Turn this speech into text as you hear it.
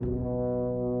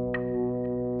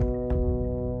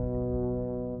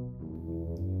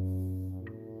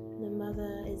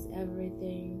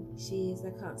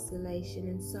consolation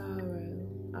in sorrow,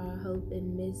 our hope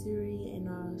in misery, and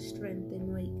our strength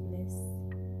in weakness.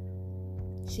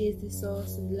 She is the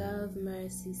source of love,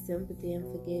 mercy, sympathy, and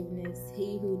forgiveness.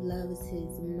 He who loves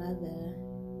his mother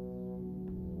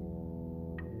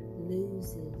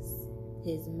loses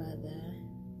his mother,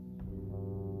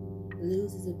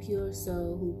 loses a pure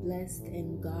soul who blessed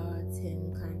and guards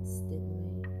him constantly.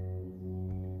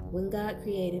 When God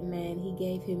created man, he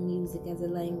gave him music as a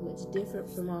language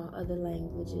different from all other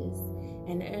languages.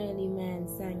 And early man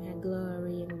sang her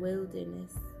glory in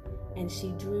wilderness, and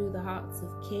she drew the hearts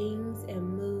of kings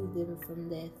and moved them from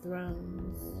their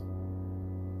thrones.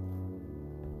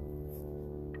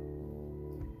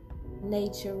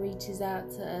 Nature reaches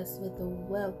out to us with a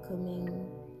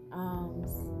welcoming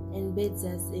arms and bids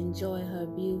us enjoy her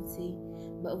beauty,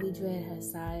 but we dread her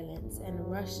silence and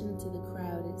rush into the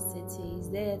crowded cities,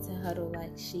 there to huddle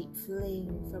like sheep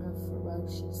fleeing from a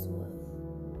ferocious wolf.